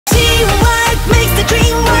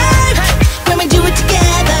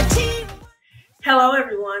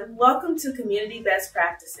Welcome to Community Best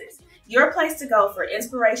Practices, your place to go for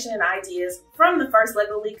inspiration and ideas from the First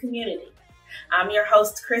Lego League community. I'm your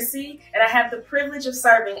host, Chrissy, and I have the privilege of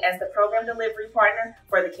serving as the program delivery partner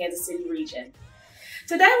for the Kansas City region.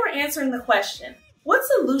 Today we're answering the question, what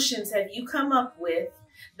solutions have you come up with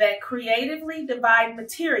that creatively divide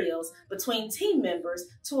materials between team members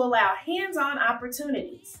to allow hands-on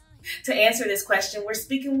opportunities? To answer this question, we're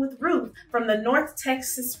speaking with Ruth from the North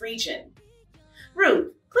Texas region.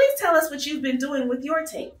 Ruth, please tell us what you've been doing with your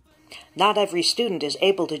team. Not every student is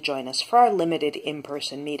able to join us for our limited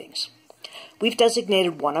in-person meetings. We've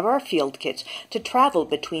designated one of our field kits to travel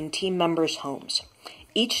between team members' homes.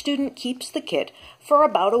 Each student keeps the kit for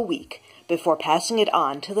about a week before passing it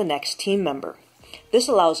on to the next team member. This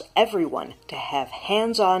allows everyone to have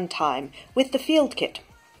hands-on time with the field kit.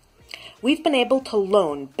 We've been able to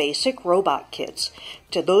loan basic robot kits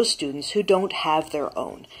to those students who don't have their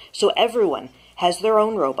own, so everyone has their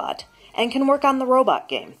own robot and can work on the robot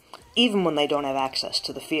game, even when they don't have access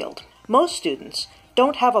to the field. Most students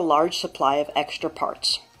don't have a large supply of extra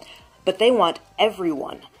parts, but they want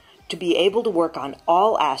everyone to be able to work on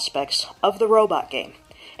all aspects of the robot game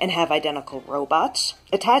and have identical robots,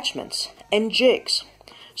 attachments, and jigs.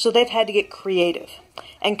 So they've had to get creative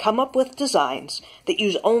and come up with designs that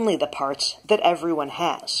use only the parts that everyone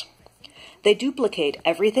has. They duplicate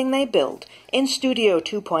everything they build in Studio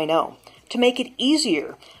 2.0 to make it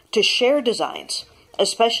easier to share designs,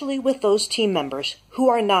 especially with those team members who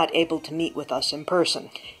are not able to meet with us in person.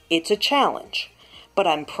 It's a challenge, but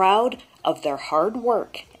I'm proud of their hard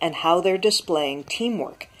work and how they're displaying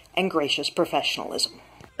teamwork and gracious professionalism.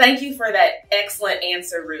 Thank you for that excellent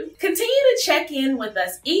answer, Ruth. Continue to check in with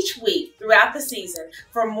us each week throughout the season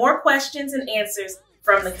for more questions and answers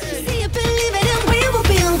from the community.